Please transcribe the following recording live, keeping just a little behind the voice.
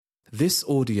This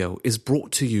audio is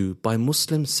brought to you by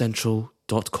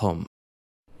MuslimCentral.com.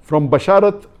 From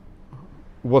Basharat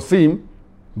Wasim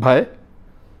Bhai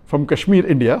from Kashmir,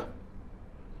 India.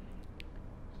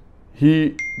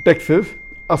 He texts,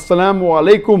 Assalamu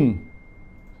alaikum,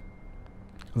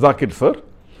 Zakir sir.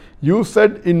 You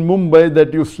said in Mumbai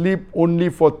that you sleep only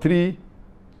for 3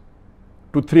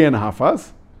 to 3.5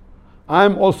 hours. I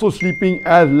am also sleeping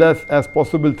as less as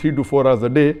possible, 3 to 4 hours a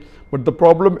day. But the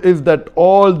problem is that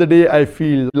all the day I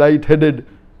feel lightheaded,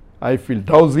 I feel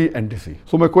drowsy and dizzy.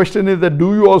 So my question is that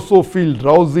do you also feel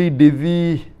drowsy,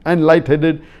 dizzy and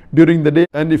lightheaded during the day?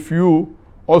 And if you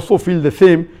also feel the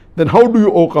same, then how do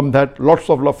you overcome that? Lots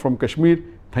of love from Kashmir.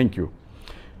 Thank you.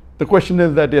 The question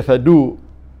is that yes, I do.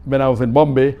 When I was in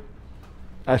Bombay,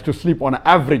 I used to sleep on an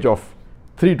average of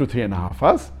 3 to 3.5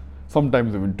 hours.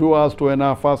 Sometimes even 2 hours,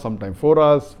 2.5 hours, sometimes 4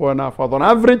 hours, 4.5 hours. On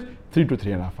average, 3 to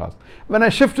 3.5 hours. When I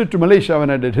shifted to Malaysia, when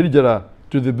I did Hijrah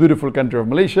to the beautiful country of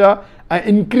Malaysia, I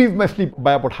increased my sleep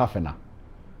by about half an hour.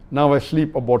 Now I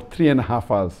sleep about 3.5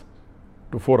 hours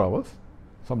to 4 hours.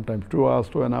 Sometimes 2 hours,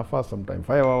 2.5 hours, sometimes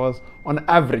 5 hours. On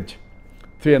average,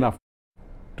 3.5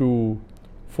 to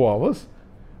 4 hours.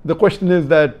 The question is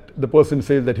that the person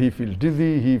says that he feels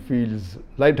dizzy, he feels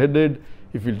lightheaded,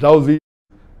 he feels drowsy.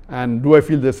 And do I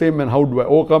feel the same and how do I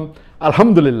overcome?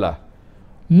 Alhamdulillah,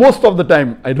 most of the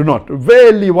time I do not.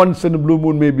 Rarely once in a blue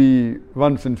moon, maybe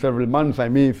once in several months I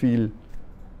may feel,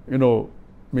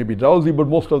 maybe drowsy, but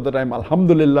most of the time,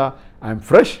 alhamdulillah, I am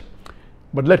fresh.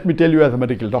 But let me tell you as a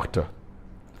medical doctor,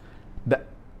 the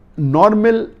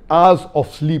normal hours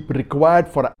of sleep required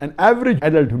for an average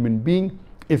adult human being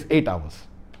is 8 hours.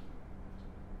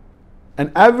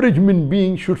 An average human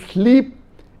being should sleep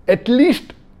at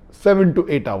least 7 to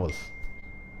 8 hours.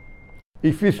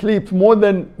 If he sleeps more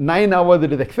than 9 hours,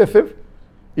 it is excessive.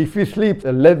 If he sleeps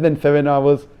less than 7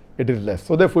 hours, it is less.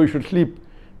 So therefore, you should sleep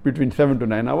between 7 to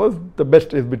 9 hours. The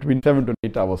best is between 7 to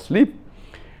 8 hours sleep.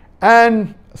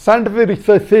 And scientific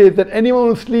research says that anyone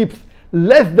who sleeps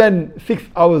less than 6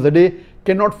 hours a day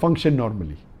cannot function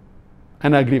normally.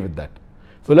 And I agree with that.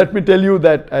 So let me tell you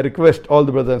that I request all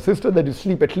the brothers and sisters that you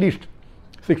sleep at least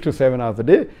 6 to 7 hours a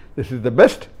day. This is the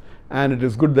best. And it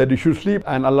is good that you should sleep,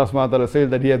 and Allah subhanahu wa ta'ala says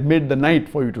that He has made the night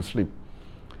for you to sleep.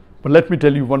 But let me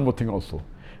tell you one more thing also,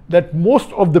 that most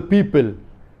of the people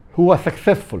who are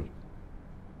successful,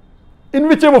 in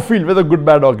whichever field, whether good,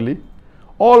 bad, ugly,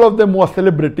 all of them who are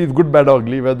celebrities, good, bad,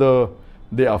 ugly, whether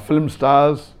they are film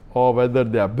stars, or whether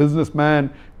they are businessmen,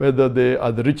 whether they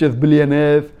are the richest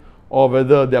billionaires, or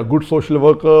whether they are good social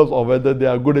workers, or whether they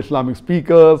are good Islamic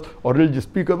speakers, or religious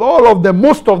speakers, all of them,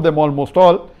 most of them, almost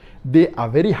all, they are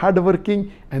very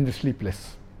hardworking and they sleep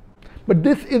less. But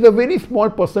this is a very small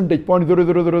percentage,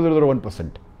 0.00001%.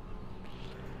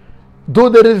 Though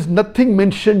there is nothing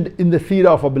mentioned in the seerah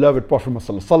of our beloved Prophet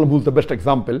Muhammad, who is the best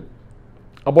example,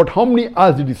 about how many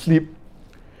hours did he sleep.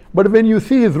 But when you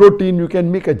see his routine, you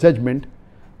can make a judgment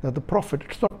that the Prophet,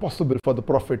 it's not possible for the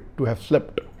Prophet to have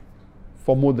slept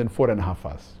for more than 4.5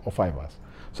 hours or 5 hours.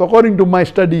 So according to my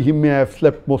study, he may have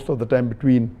slept most of the time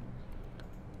between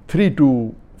 3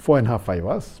 to 4.5, 5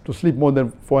 hours. To sleep more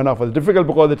than 4.5 hours is difficult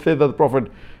because it says that the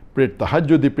Prophet prayed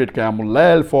tahajjud, he prayed qiyamul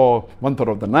layl for 1/3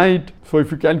 of the night. So if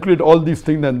you calculate all these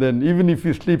things, and then even if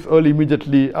he sleeps early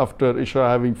immediately after Isha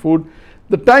having food,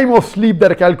 the time of sleep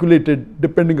that are calculated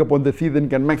depending upon the season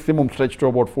can maximum stretch to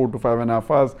about 4 to 5.5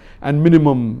 hours, and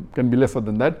minimum can be lesser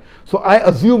than that. So I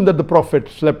assume that the Prophet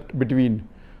slept between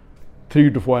 3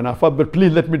 to 4.5 hours, but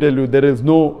please let me tell you, there is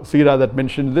no seerah that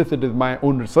mentions this. It is my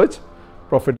own research.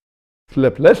 Prophet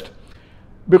slept less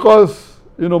because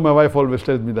my wife always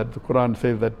tells me that the Quran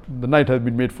says that the night has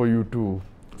been made for you to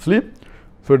sleep,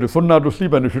 so it is sunnah to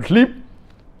sleep and you should sleep.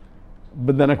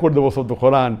 But then I quote the verse of the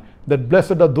Quran that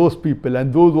blessed are those people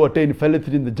and those who attain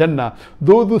felicity in the Jannah,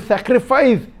 those who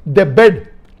sacrifice their bed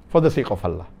for the sake of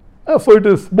Allah. So it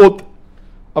is both.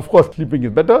 Of course, sleeping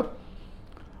is better,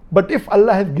 but if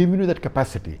Allah has given you that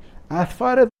capacity, as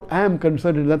far as I am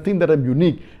concerned, it is nothing that I am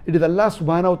unique. It is Allah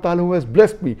subhanahu wa ta'ala who has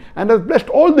blessed me and has blessed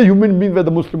all the human beings,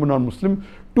 whether Muslim or non-Muslim,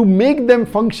 to make them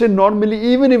function normally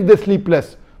even if they sleep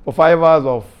less for 5 hours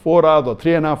or 4 hours or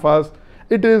 3.5 hours.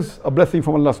 It is a blessing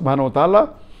from Allah subhanahu wa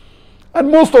ta'ala.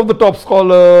 And most of the top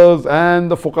scholars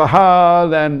and the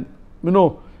fuqahas, and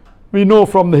we know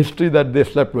from the history that they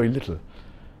slept very little.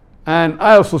 And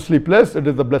I also sleep less. It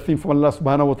is a blessing from Allah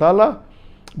subhanahu wa ta'ala.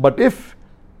 But if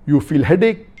you feel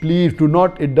headache, please do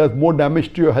not. It does more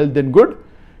damage to your health than good.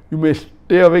 You may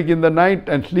stay awake in the night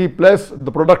and sleep less.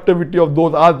 The productivity of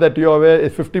those hours that you are aware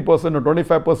is 50% or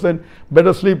 25%.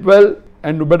 Better sleep well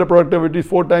and do better productivity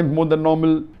 4 times more than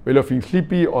normal when you're feeling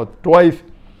sleepy, or twice.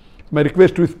 My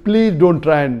request to you is please don't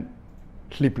try and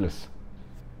sleepless.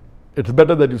 It's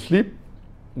better that you sleep.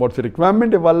 What's the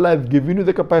requirement? If Allah has given you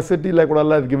the capacity like what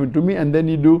Allah has given to me, and then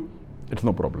you do, it's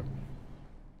no problem.